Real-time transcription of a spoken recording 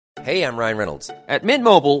Hey, I'm Ryan Reynolds. At Mint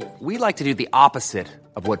Mobile, we like to do the opposite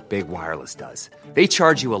of what Big Wireless does. They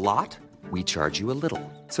charge you a lot, we charge you a little.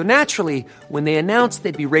 So naturally, when they announced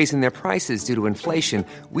they'd be raising their prices due to inflation,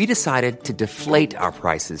 we decided to deflate our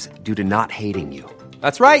prices due to not hating you.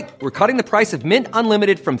 That's right. We're cutting the price of Mint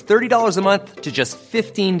Unlimited from $30 a month to just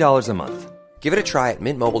 $15 a month. Give it a try at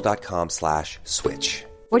mintmobile.com/switch.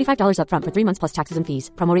 $45 up front for 3 months plus taxes and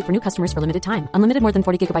fees. Promo rate for new customers for limited time. Unlimited more than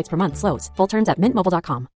 40 gigabytes per month. Slows full terms at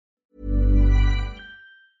mintmobile.com.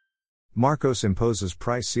 Marcos imposes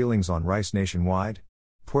price ceilings on rice nationwide.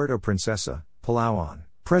 Puerto Princesa, Palawan.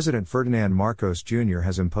 President Ferdinand Marcos Jr.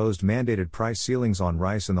 has imposed mandated price ceilings on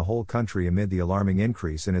rice in the whole country amid the alarming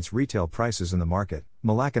increase in its retail prices in the market,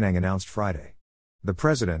 Malacanang announced Friday. The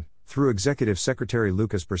president, through Executive Secretary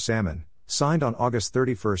Lucas Bersamin, signed on August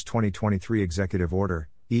 31, 2023 Executive Order,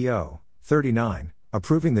 EO 39,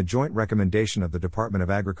 approving the joint recommendation of the Department of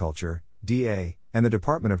Agriculture, DA, and the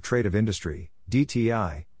Department of Trade of Industry,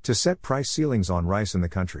 DTI, to set price ceilings on rice in the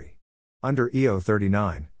country. Under EO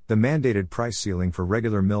 39, the mandated price ceiling for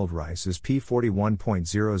regular milled rice is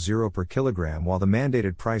P41.00 per kilogram, while the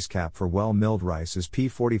mandated price cap for well-milled rice is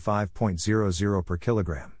P45.00 per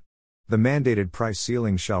kilogram. The mandated price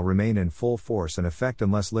ceiling shall remain in full force and effect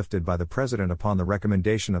unless lifted by the President upon the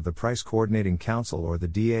recommendation of the Price Coordinating Council or the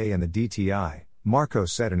DA and the DTI,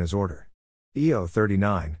 Marcos said in his order. EO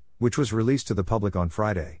 39, which was released to the public on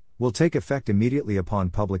Friday, will take effect immediately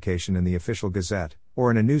upon publication in the Official Gazette,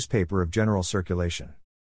 or in a newspaper of general circulation.